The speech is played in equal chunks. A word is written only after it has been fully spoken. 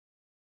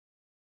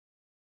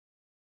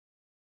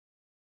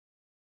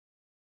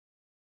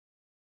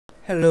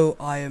Hello,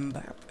 I am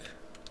back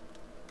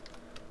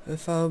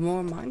with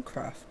more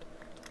Minecraft.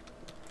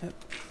 Yep.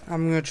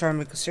 I'm gonna try and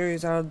make a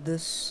series out of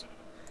this.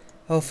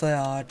 Hopefully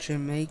I'll actually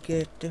make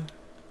it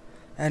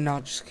and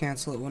not just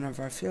cancel it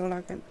whenever I feel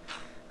like it.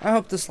 I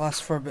hope this lasts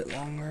for a bit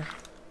longer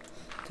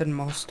than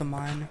most of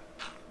mine.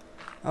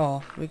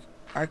 Oh,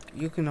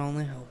 you can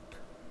only hope.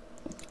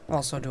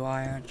 Also do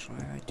I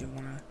actually. I do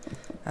want to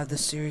have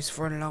this series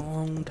for a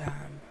long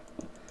time.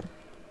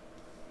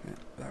 Yep,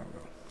 there we go.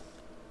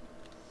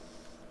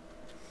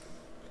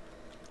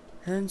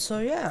 And so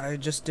yeah, I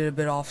just did a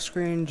bit off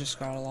screen, just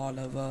got a lot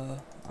of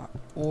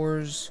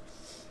ores,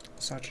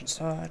 such and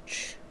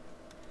such.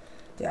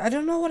 Yeah, I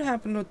don't know what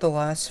happened with the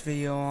last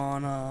video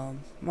on,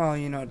 well,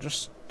 you know,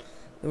 just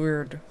the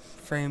weird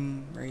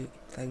frame rate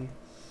thing.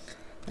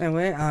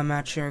 Anyway, I'm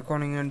actually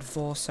recording in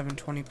full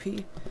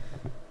 720p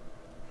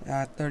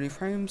at 30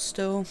 frames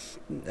still.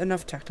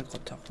 Enough technical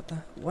talk with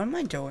that. What am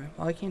I doing?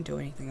 Well, I can't do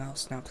anything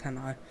else now, can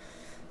I?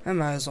 I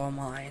might as well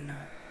mine.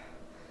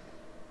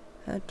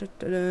 I've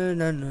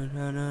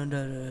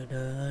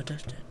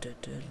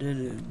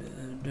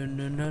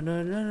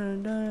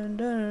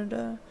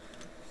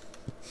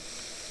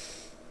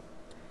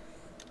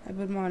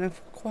been mining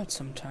for quite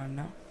some time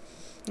now.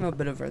 A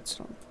bit of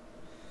redstone.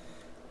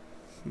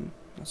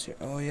 Let's see.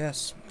 Oh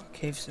yes, a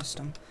cave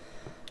system.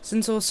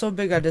 Since it was so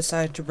big, I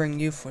decided to bring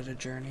you for the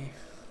journey.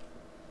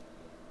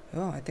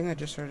 Oh, I think I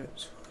just heard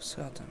it.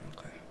 Skeleton.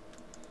 Okay.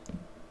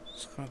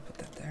 Just gonna put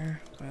that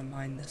there. Gonna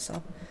mine this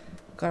up.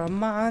 Gotta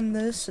mine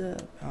this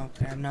up.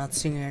 Okay, I'm not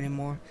singing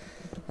anymore.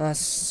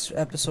 Last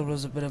episode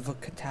was a bit of a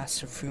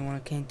catastrophe when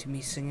it came to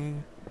me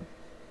singing.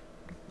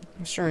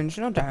 Strange,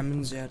 no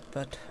diamonds yet,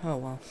 but oh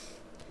well.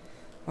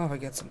 I'll probably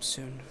get some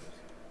soon.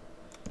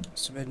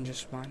 Must have been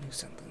just mining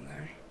something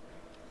there.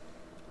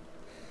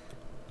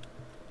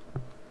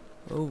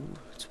 Oh,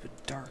 it's a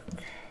bit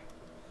dark.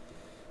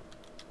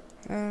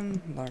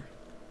 There.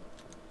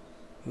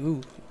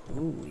 Ooh,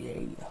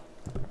 yeah.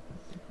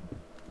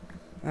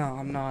 Oh,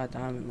 I'm not at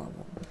diamond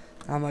level.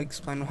 I'm gonna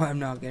explain why I'm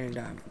not getting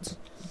diamonds.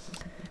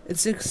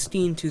 It's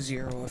 16 to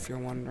 0 if you're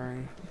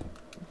wondering.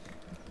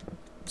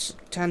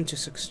 10 to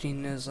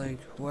 16 is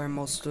like where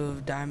most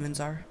of diamonds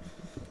are.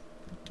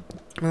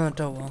 Oh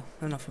well,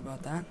 enough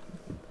about that.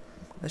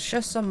 It's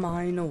just a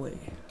mine away.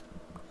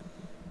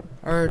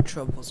 Our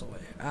troubles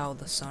away. Ow,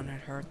 the sun,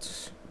 it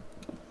hurts.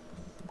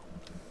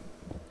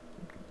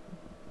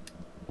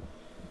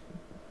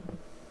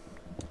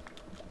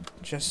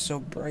 Just so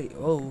bright.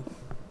 Oh.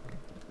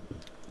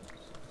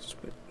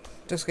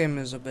 This game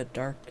is a bit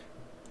dark.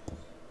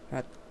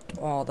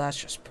 Oh, that's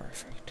just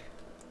perfect.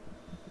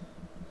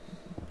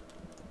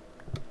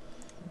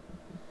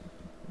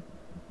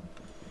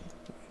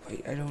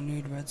 Wait, I don't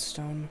need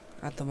redstone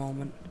at the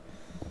moment.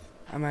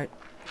 I might.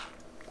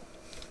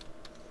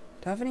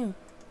 Do I have any?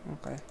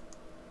 Okay.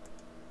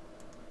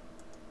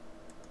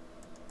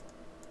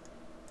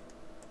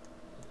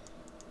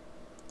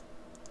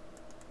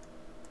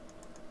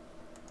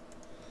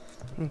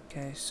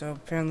 Okay, so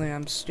apparently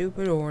I'm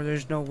stupid, or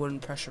there's no wooden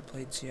pressure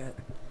plates yet.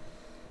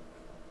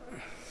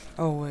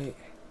 Oh wait,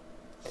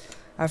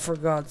 I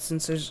forgot,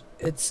 since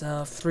it's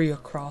 3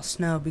 across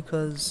now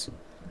because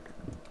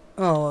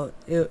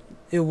it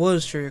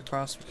was 3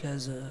 across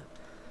because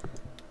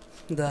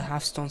the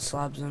half stone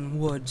slabs in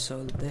wood,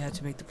 so they had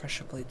to make the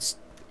pressure plates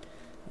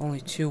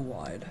only 2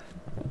 wide.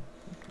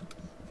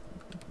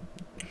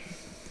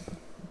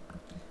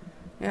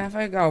 Yeah, if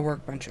I got a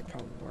workbench, it'd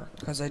probably work,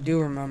 because I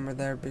do remember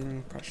there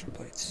being pressure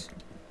plates.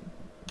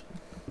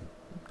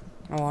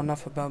 Oh,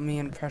 enough about me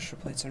and pressure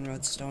plates and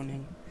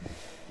redstoning.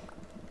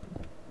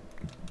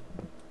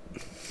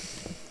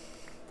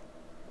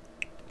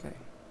 Okay.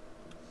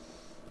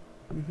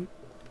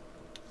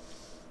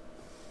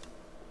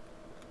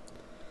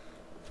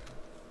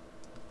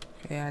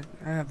 Okay,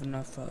 I have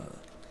enough,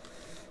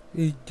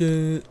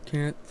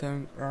 can't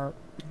think,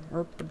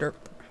 derp.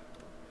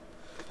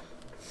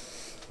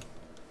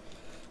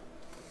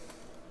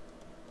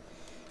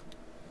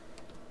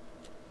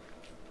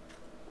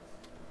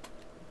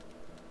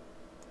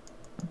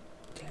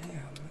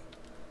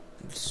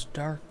 It's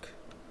dark.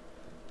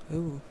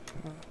 Ooh,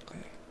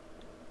 okay.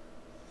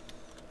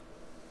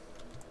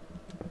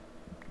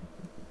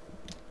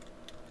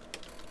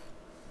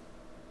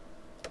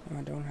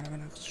 I don't have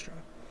an extra.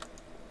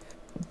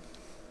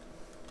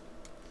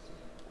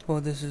 Well,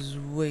 this is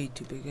way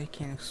too big. I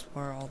can't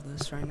explore all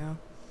this right now.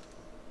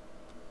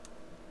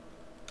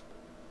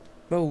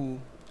 Oh,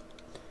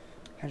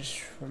 I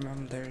just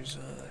remember there's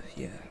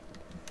yeah,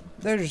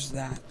 there's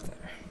that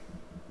there.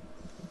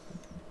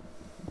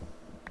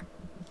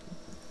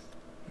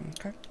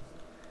 Okay.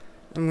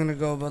 I'm gonna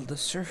go above the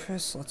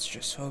surface. Let's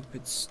just hope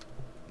it's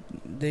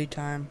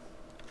daytime.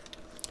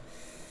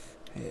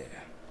 Yeah.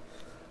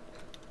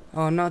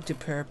 Oh, I'm not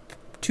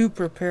too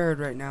prepared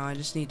right now. I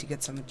just need to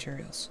get some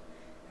materials.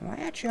 Am I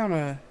actually on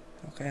a...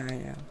 Okay, I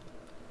am.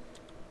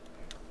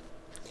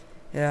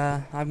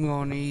 Yeah, I'm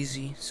going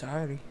easy.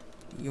 Sorry.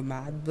 You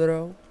mad,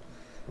 bro?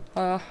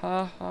 Ha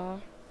ha ha.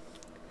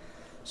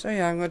 So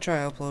yeah, I'm gonna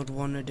try to upload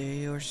 1 a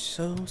day or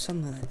so.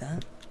 Something like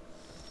that.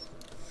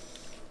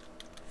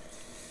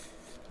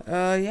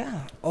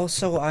 Yeah.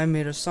 Also, I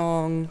made a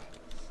song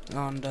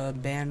on the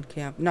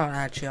Bandcamp. Not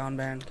actually on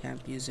Bandcamp,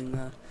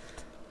 using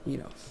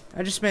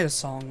I just made a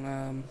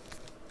song.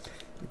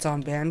 It's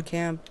on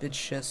Bandcamp.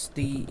 It's just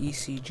the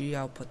ECG.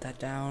 I'll put that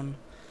down.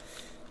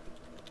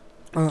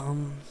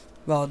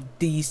 Well,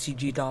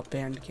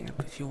 DECG.bandcamp.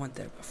 If you went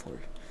there before,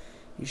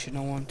 you should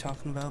know what I'm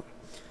talking about.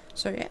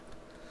 So yeah,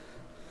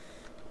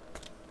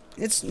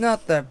 it's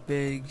not that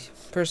big.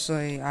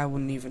 Personally, I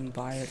wouldn't even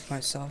buy it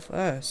myself.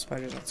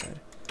 Spiders outside.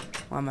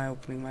 Why am I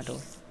opening my door?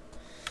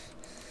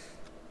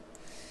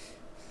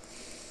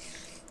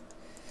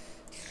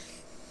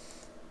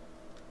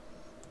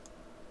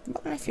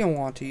 But if you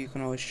want to, you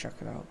can always check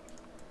it out.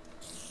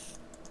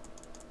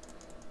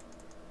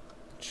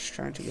 Just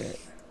trying to get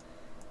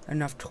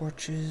enough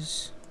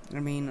torches. I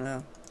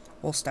mean,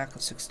 whole stack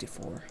of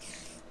 64.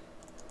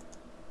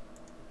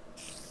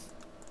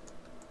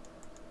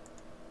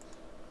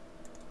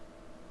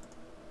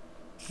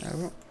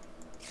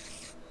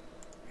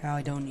 Now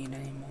I don't need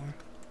any more.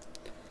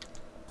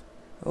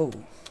 Oh.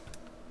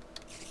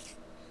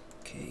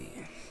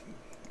 Okay.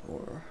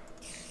 Or.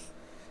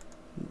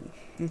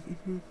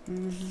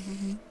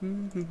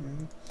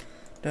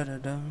 Da da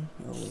da.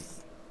 Oh.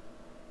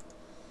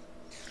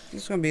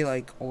 It's gonna be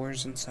like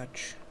ores and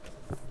such.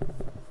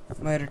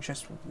 Lighter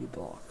chest will be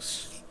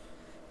blocks.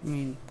 I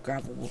mean,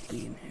 gravel will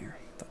be in here,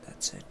 but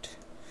that's it.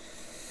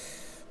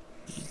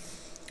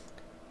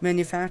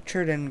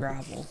 Manufactured and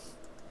gravel.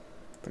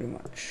 Pretty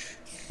much.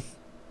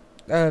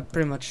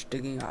 Pretty much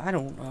digging, I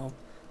don't know,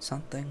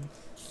 something.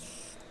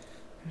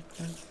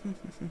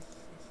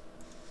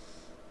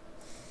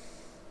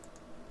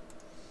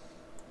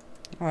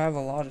 Oh, I have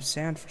a lot of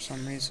sand for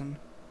some reason.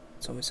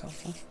 It's always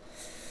helpful.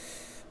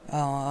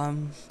 I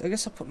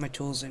guess I'll put my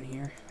tools in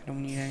here. I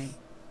don't need any.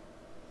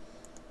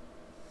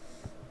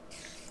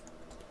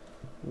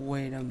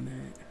 Wait a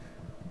minute.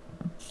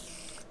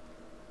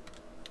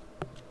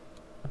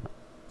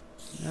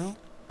 No?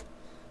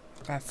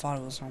 I thought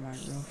it was on my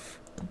roof.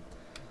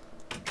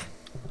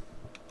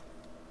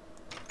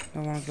 I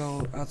don't want to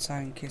go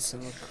outside in case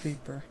of a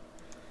creeper.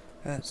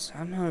 Because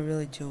I'm not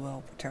really too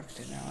well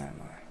protected now,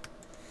 am I?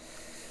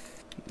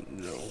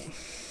 No.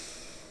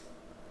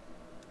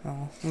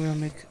 Oh, I'm gonna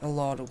make a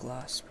lot of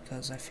glass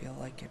because I feel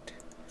like it.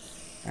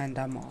 And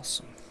I'm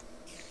awesome.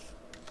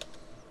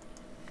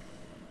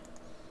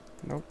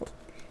 Nope.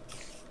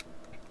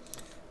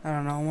 I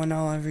don't know when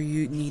I'll ever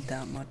need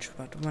that much,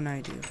 but when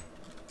I do.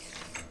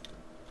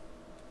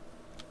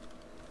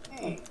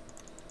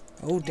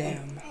 Oh,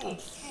 damn.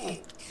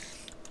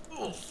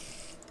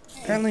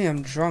 Apparently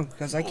I'm drunk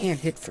because I can't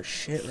hit for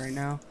shit right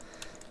now.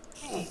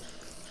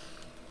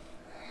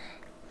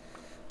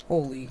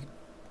 Holy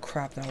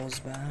crap, that was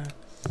bad.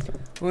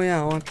 Well,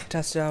 yeah, I want to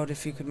test out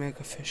if you could make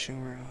a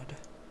fishing rod.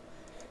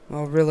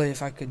 Well, really,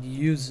 if I could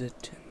use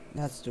it.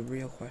 That's the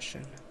real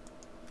question.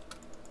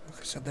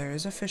 Okay, so there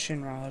is a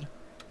fishing rod.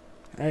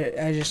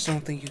 I just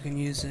don't think you can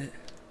use it.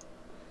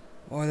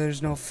 Or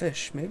there's no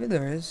fish. Maybe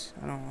there is.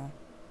 I don't know.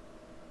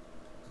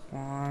 Come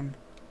on.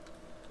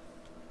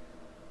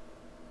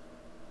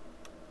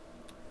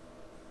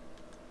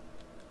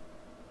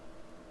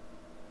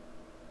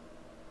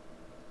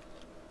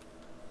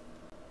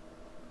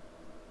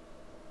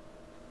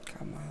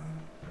 Come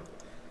on.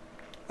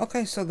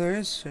 Okay, so there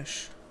is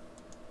fish.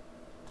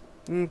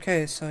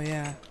 Okay, so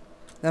yeah.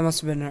 That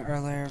must have been an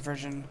earlier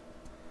version.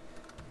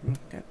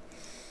 Okay.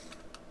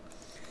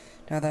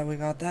 Now that we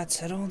got that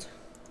settled,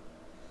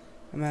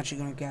 I'm actually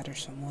gonna gather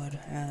some wood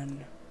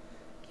and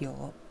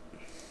heal up.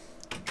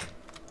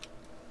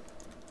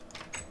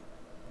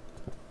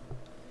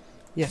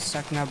 Yes,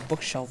 I can have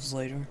bookshelves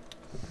later.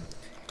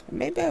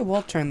 Maybe I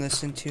will turn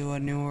this into a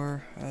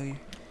newer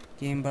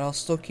game, but I'll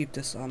still keep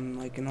this on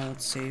like an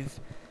old save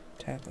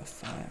type of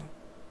file.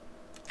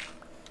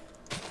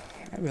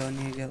 I really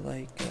need to get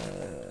like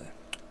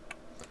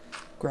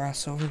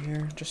grass over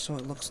here just so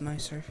it looks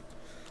nicer.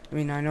 I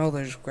mean, I know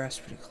there's grass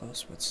pretty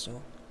close, but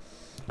still.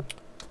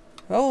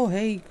 Oh,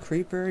 hey,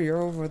 creeper,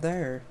 you're over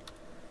there.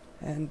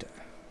 And,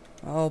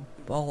 oh,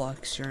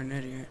 bollocks, you're an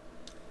idiot.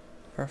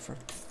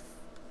 Perfect.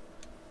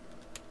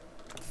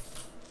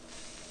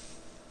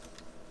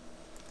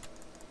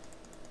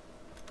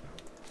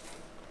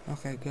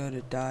 Okay, good,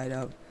 it died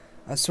out.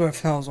 I swear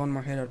if that was one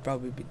more hit, I'd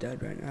probably be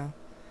dead right now.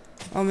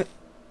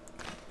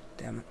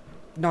 Damn it.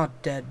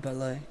 Not dead, but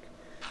like,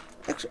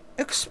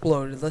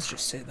 exploded, let's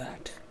just say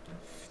that.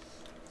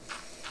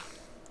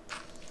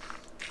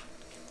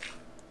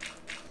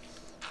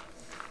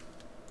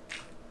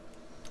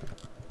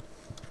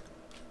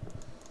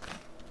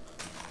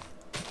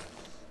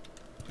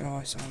 Oh,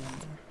 I saw one more.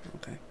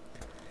 Okay.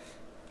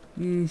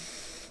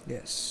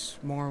 Yes,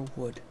 more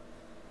wood.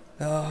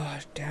 Oh,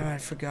 damn it, I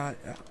forgot.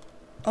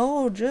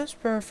 Oh,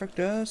 just perfect,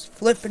 just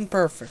flipping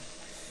perfect.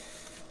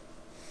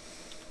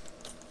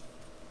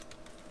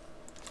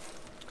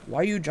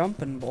 Why you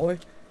jumping, boy?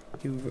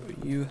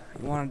 You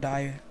wanna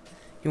die?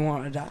 You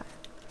wanna die?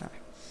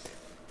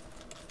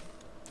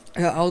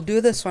 I'll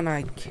do this when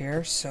I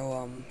care,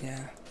 so,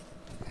 yeah.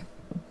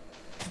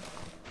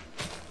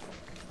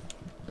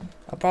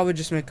 probably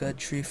just make a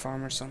tree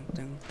farm or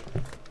something,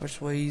 which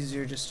is way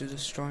easier just to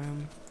destroy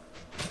them.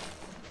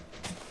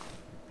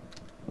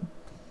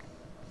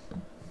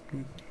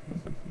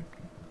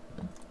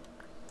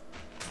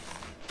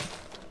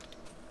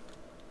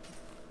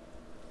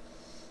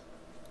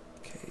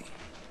 Okay.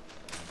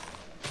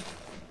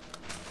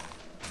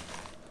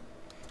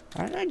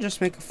 Why don't I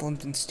just make a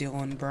flint and steel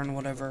and burn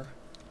whatever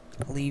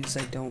leaves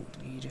I don't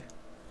need?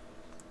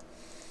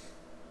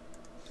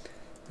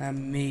 That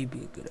may be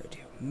a good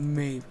idea.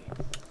 Maybe.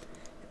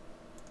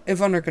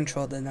 If under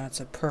control, then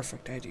that's a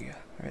perfect idea.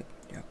 Right?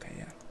 Yeah, okay,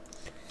 yeah.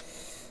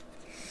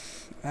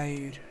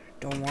 I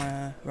don't want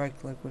to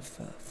right-click with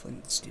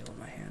flint and steel in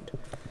my hand.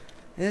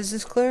 Is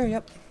this clear?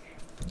 Yep.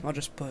 I'll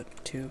just put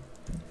 2.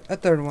 A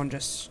third one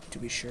just to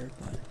be sure,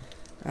 but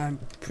I'm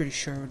pretty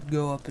sure it would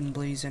go up in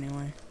blaze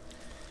anyway.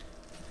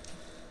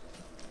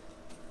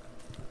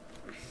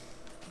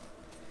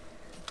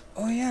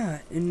 Oh yeah,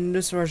 in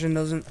this version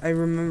I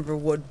remember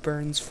wood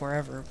burns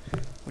forever,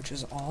 which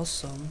is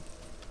awesome.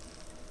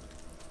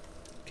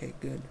 Okay,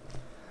 good.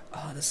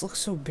 Oh, this looks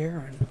so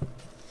barren.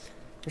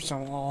 First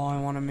of all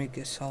I want to make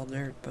is all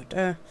dirt, but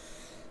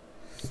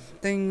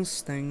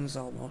almost things.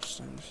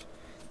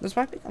 This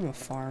might become a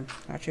farm.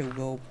 Actually, it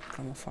will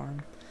become a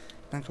farm.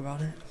 Think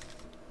about it.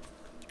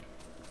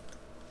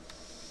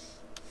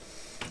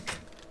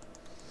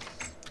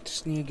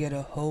 Just need to get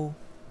a hoe.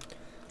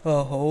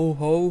 A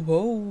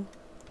hoe.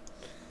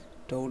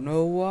 Don't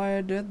know why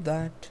I did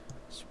that.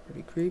 It's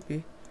pretty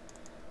creepy.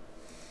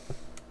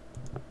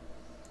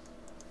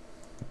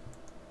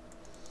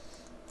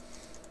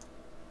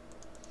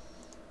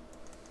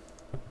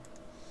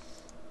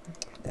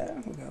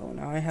 There we go.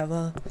 Now I have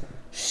a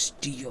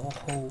steel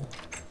hoe.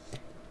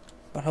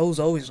 But hoes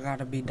always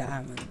gotta be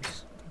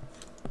diamonds.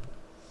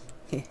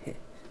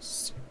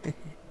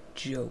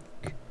 Joke.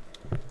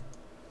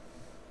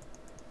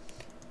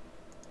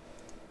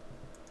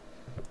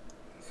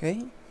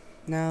 Okay.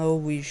 Now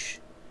we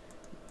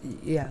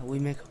we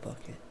make a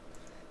bucket.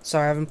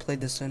 Sorry, I haven't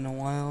played this in a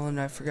while, and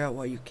I forgot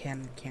what you can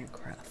and can't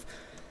craft.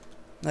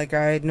 Like,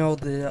 I know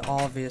the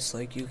obvious,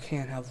 like, you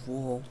can't have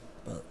wool,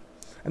 but...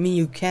 I mean,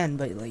 you can,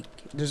 but, like,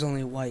 there's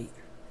only white.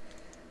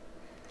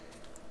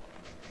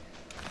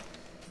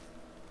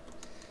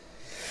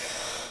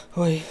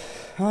 Wait.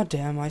 Oh,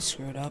 damn, I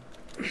screwed up.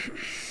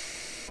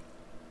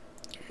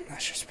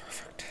 That's just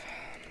perfect.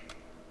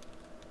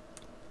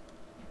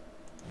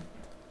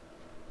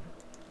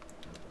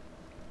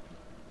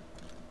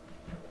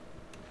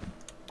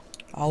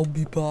 I'll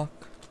be back.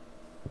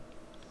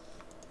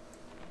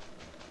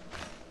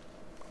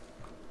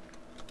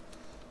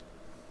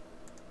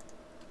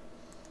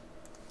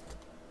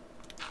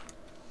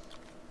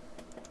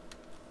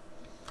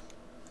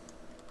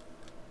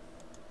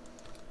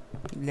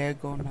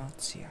 Lego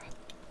Nazia.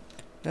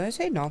 Did I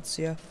say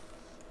Nazia?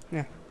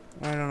 Yeah,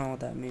 I don't know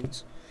what that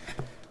means.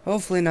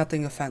 Hopefully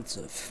nothing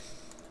offensive.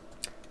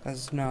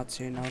 That's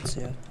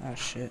Nazia. Ah,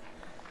 shit.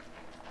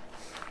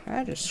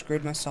 I just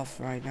screwed myself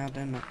right now,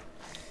 didn't I?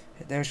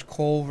 There's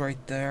coal right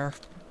there.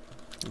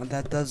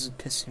 That doesn't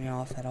piss me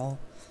off at all.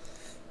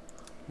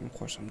 And of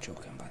course, I'm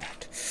joking by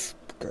that.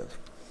 Grr.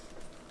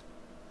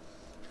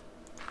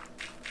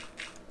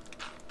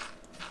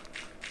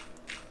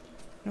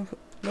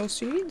 No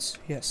seeds?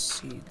 Yes,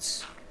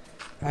 seeds.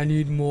 I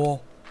need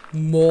more.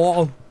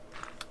 More.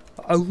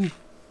 Oh.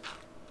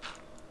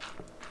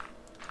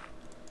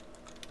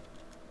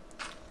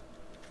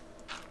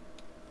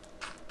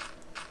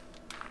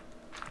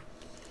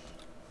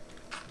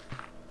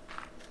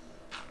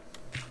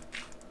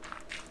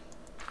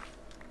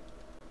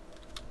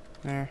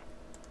 There.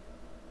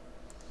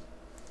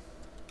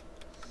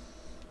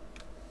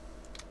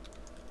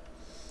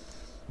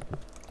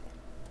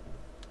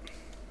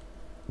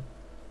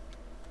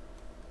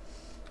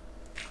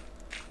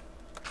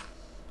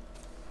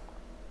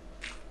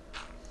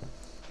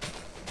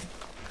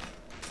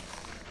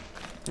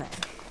 No,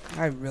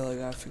 I really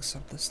gotta fix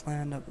up this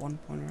land at one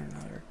point or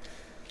another.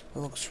 It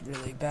looks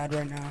really bad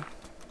right now.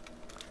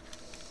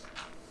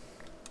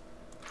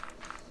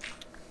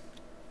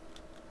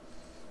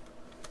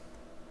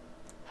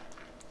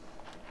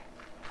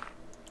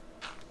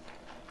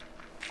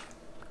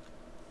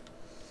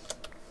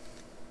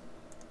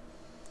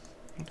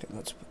 Okay,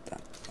 let's put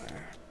that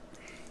there.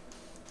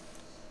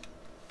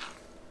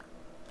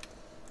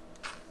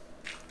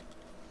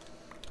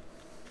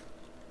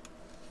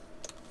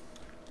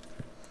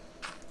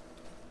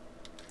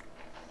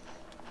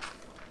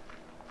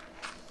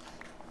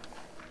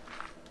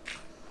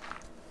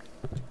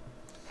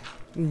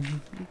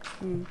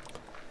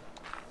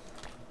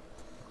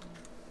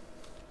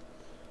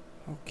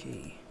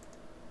 Okay.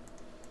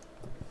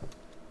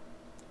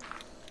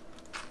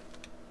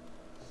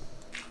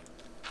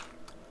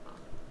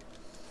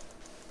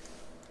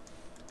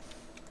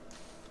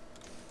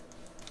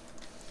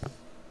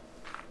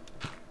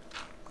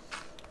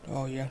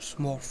 Oh yes,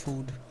 more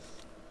food.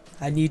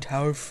 I need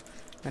health.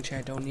 Actually,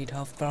 I don't need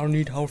health, but I'll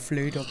need health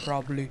later,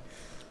 probably.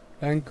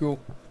 Thank you,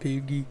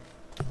 piggy.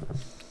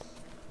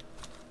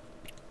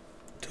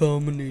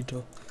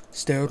 Terminator.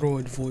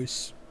 Steroid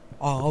voice.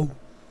 Oh.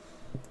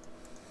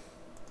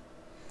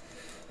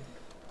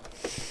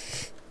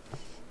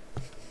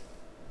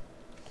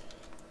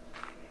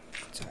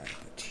 Let's add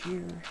it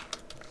here.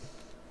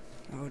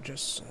 Oh,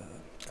 just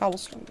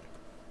cobblestone.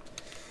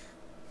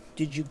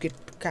 Did you get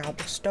the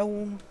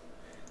cobblestone?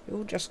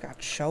 You just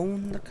got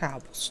shown the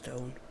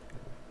cobblestone.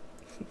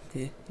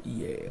 Yeah.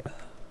 Yeah,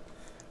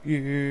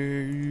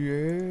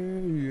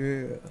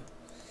 yeah.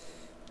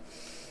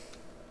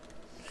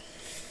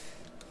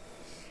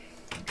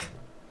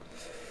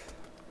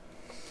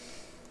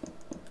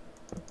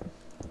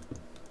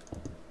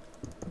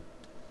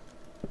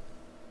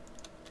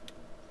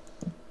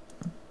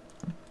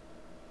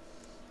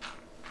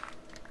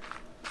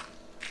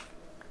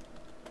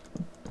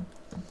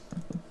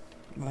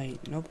 Wait,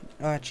 nope.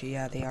 Oh, actually,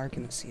 yeah, they are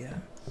gonna see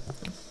that.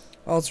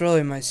 Well, it's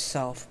really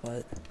myself,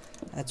 but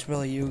that's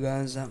really you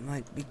guys that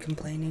might be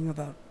complaining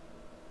about.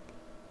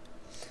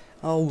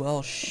 Oh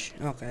well,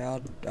 okay,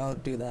 I'll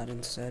do that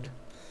instead.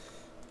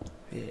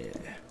 Yeah.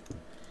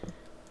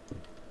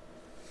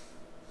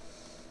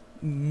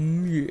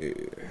 Yeah.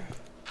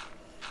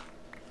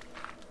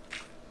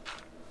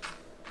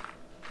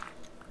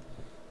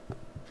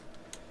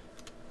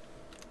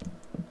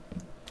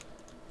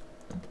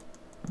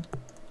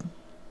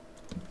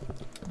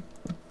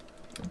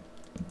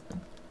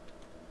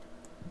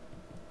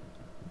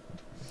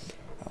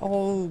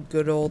 Oh,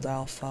 good old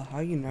Alpha. How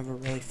you never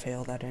really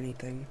failed at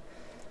anything.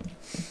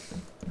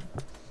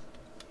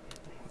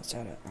 Let's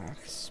add an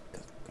axe,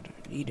 because I'm gonna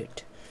need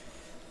it.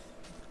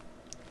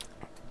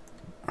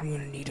 I'm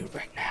gonna need it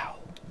right now,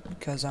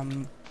 because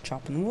I'm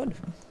chopping wood.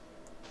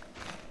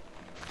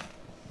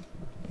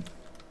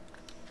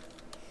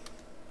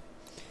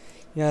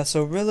 Yeah,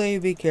 so really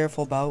be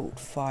careful about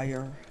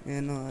fire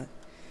in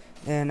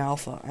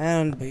Alpha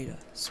and Beta.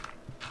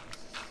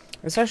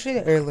 Especially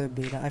the early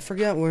Beta. I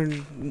forget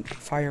when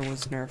fire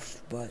was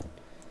nerfed, but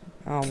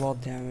oh well,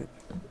 damn it.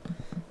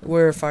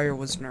 Where fire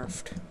was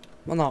nerfed.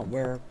 Well, not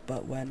where,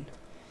 but when.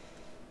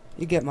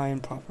 You get my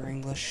improper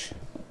English.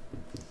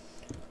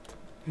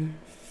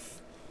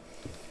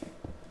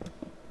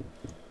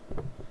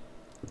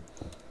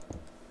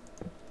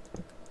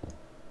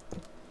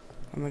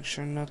 I'll make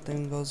sure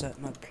nothing goes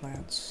at my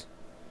plants.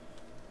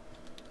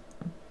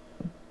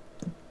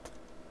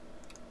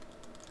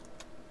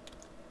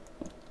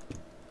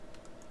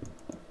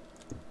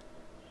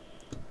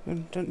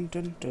 Dun dun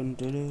dun dun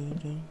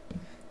dun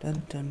dun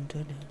dun dun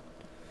dun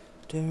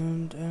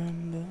dun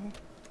dun dun.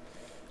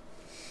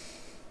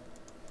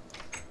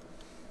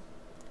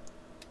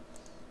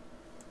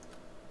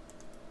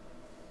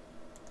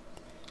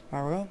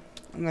 Alright,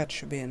 and that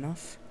should be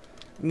enough.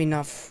 I mean,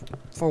 enough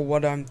for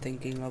what I'm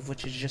thinking of,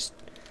 which is just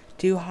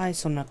too high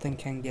so nothing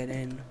can get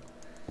in.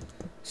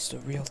 It's the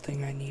real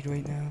thing I need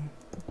right now.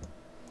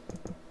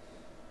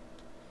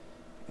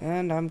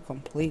 And I'm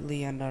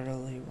completely and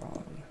utterly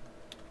wrong.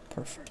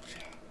 Perfect.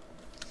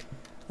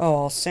 Oh,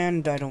 well,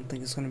 sand I don't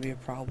think is going to be a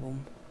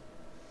problem.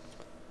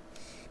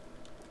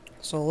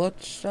 So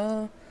let's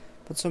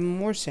put some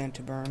more sand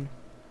to burn.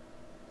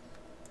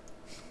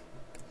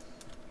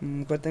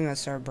 Good thing I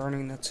started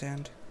burning that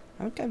sand.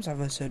 How many times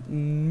have I said,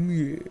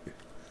 yeah.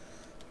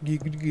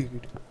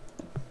 Good.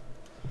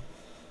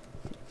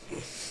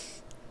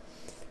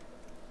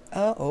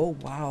 Oh,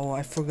 wow,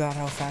 I forgot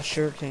how fast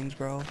sugarcanes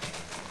grow.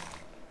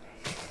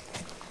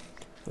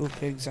 Ooh,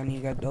 pigs, I need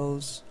to get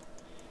those.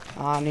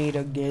 I need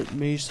to get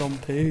me some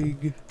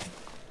pig.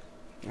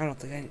 I don't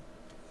think I...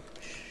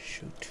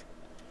 Shoot.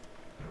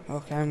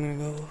 Okay, I'm gonna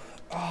go...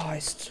 Oh, I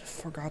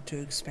forgot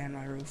to expand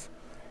my roof.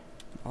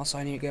 Also,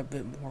 I need to get a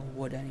bit more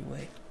wood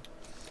anyway.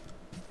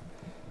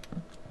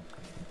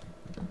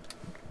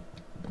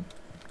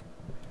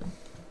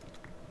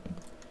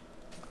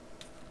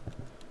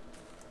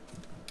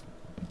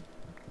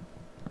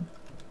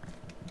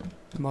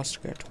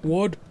 Must get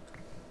wood.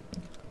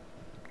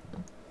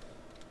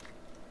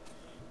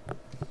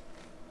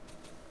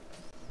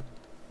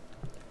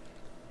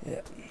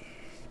 Yeah.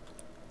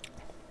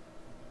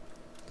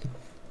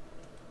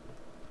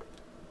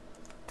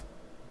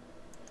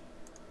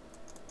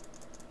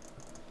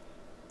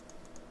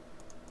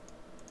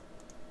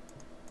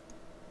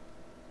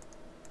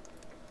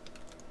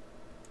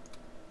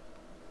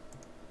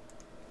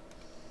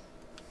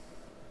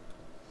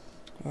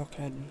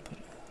 Okay, I didn't put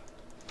it.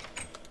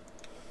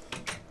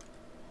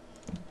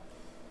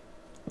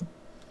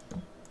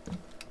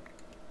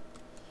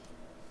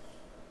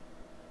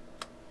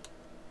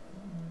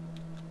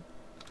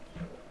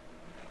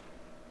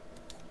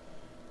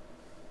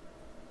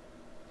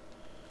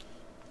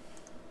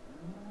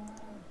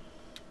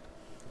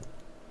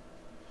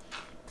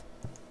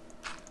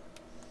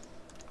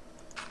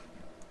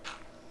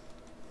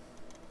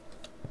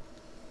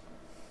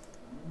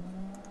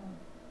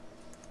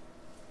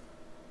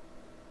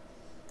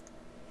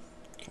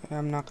 Okay,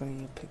 I'm not gonna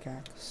need a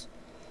pickaxe.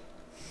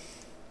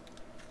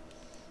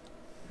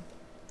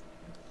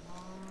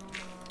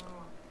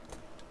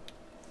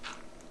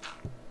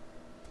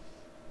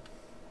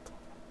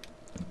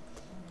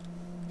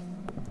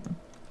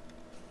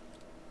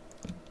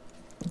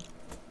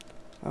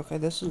 Okay,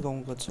 this is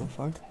going good so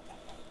far.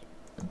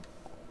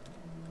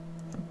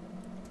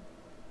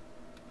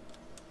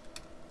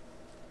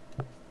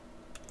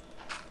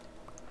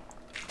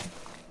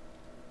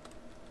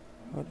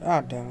 But,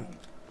 ah, damn it.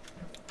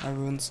 I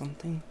ruined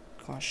something.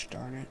 Gosh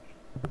darn it.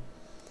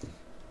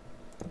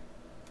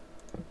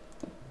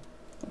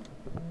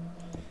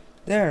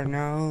 There,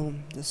 now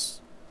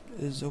this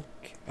is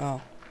okay.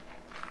 Oh.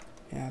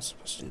 Yeah, I was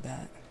supposed to do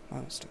that.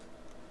 My mistake.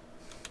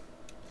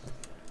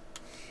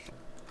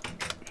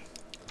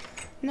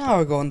 Now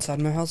I'll go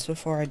inside my house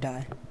before I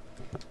die.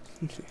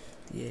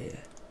 Yeah.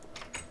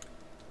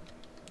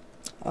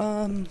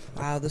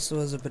 Wow, this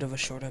was a bit of a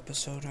short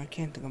episode. I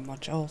can't think of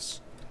much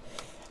else.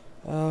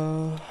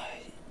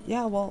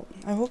 Yeah, well,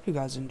 I hope you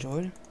guys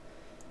enjoyed.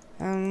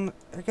 And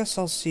I guess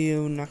I'll see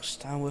you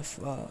next time with,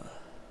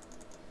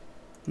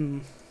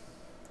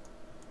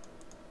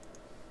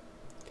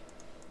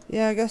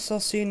 Yeah, I guess I'll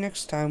see you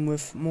next time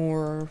with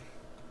more,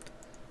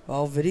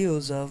 well,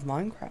 videos of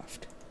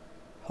Minecraft.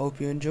 Hope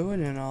you enjoyed,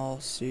 and I'll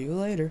see you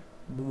later.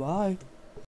 Bye-bye.